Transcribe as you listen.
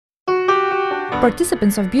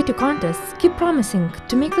Participants of beauty contests keep promising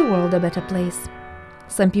to make the world a better place.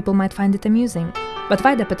 Some people might find it amusing, but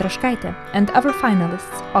Vaida Petrashkaitė and other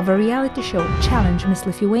finalists of a reality show Challenge Miss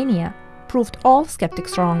Lithuania proved all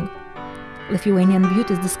skeptics wrong. Lithuanian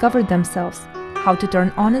beauties discovered themselves how to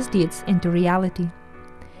turn honest deeds into reality.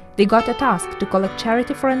 They got a task to collect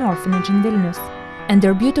charity for an orphanage in Vilnius, and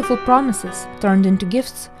their beautiful promises turned into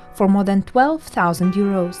gifts for more than 12,000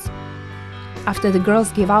 euros. After the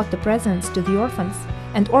girls gave out the presents to the orphans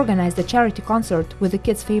and organized a charity concert with the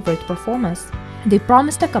kids' favorite performers, they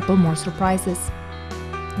promised a couple more surprises.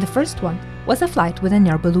 The first one was a flight with an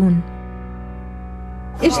air balloon.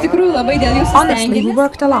 Honestly, we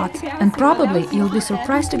worked a lot, and probably you'll be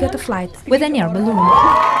surprised to get a flight with an air balloon.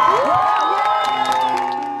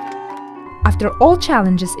 After all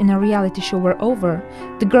challenges in a reality show were over,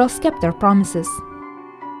 the girls kept their promises.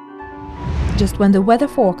 Just when the weather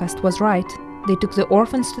forecast was right, they took the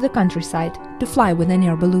orphans to the countryside to fly with an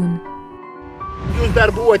air balloon.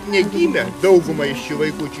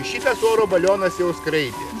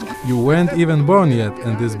 You weren't even born yet,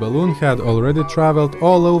 and this balloon had already traveled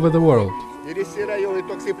all over the world.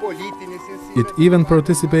 It even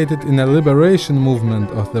participated in a liberation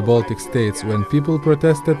movement of the Baltic states when people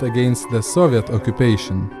protested against the Soviet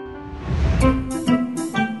occupation.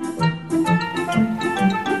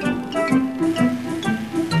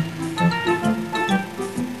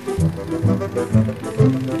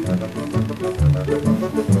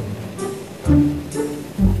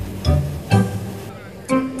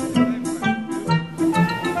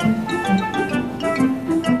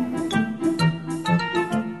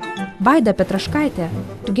 Vaida Petrashkaitė,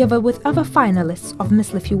 together with other finalists of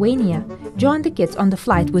Miss Lithuania, joined the kids on the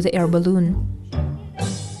flight with the air balloon.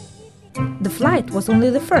 The flight was only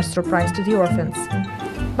the first surprise to the orphans.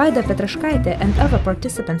 Vaida Petrashkaitė and other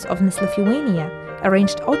participants of Miss Lithuania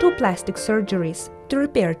arranged autoplastic surgeries to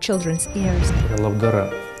repair children's ears.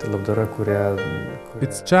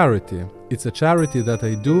 It's charity. It's a charity that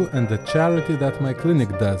I do and a charity that my clinic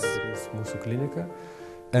does.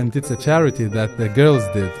 And it's a charity that the girls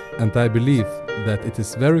did, and I believe that it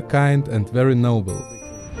is very kind and very noble.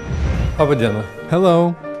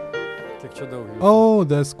 Hello. Oh,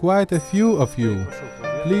 there's quite a few of you.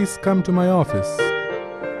 Please come to my office.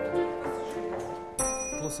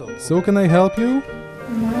 So can I help you?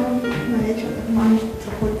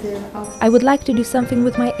 I would like to do something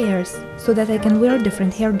with my ears, so that I can wear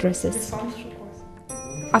different hairdresses.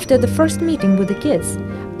 After the first meeting with the kids,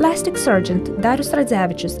 plastic surgeon Darius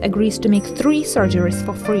Radzevičius agrees to make 3 surgeries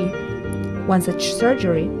for free. One such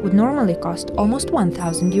surgery would normally cost almost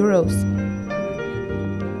 1,000 euros.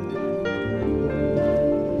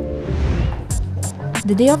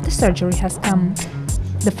 The day of the surgery has come.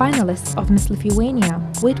 The finalists of Miss Lithuania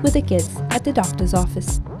wait with the kids at the doctor's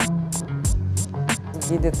office.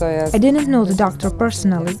 I didn't know the doctor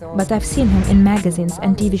personally, but I've seen him in magazines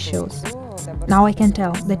and TV shows. Now I can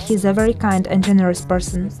tell that he is a very kind and generous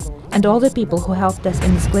person, and all the people who helped us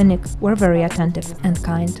in this clinic were very attentive and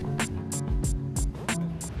kind.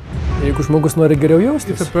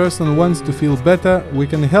 If a person wants to feel better, we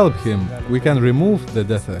can help him. We can remove the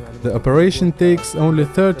defect. The operation takes only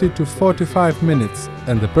 30 to 45 minutes,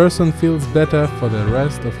 and the person feels better for the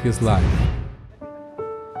rest of his life.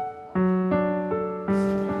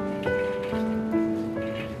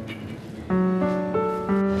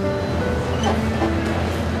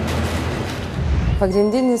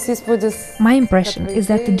 My impression is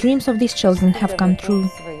that the dreams of these children have come true.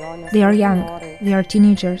 They are young, they are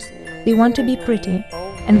teenagers, they want to be pretty,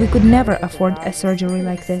 and we could never afford a surgery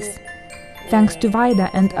like this. Thanks to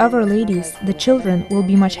Vaida and other ladies, the children will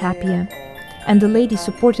be much happier. And the ladies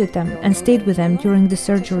supported them and stayed with them during the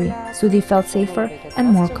surgery, so they felt safer and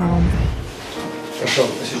more calm.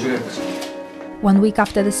 1 week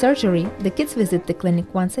after the surgery, the kids visit the clinic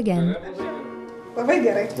once again.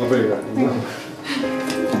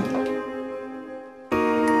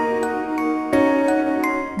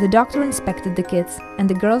 The doctor inspected the kids, and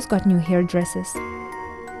the girls got new hairdresses.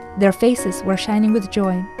 Their faces were shining with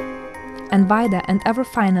joy, and Vaida and other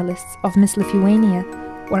finalists of Miss Lithuania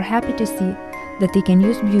were happy to see that they can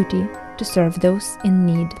use beauty to serve those in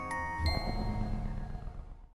need.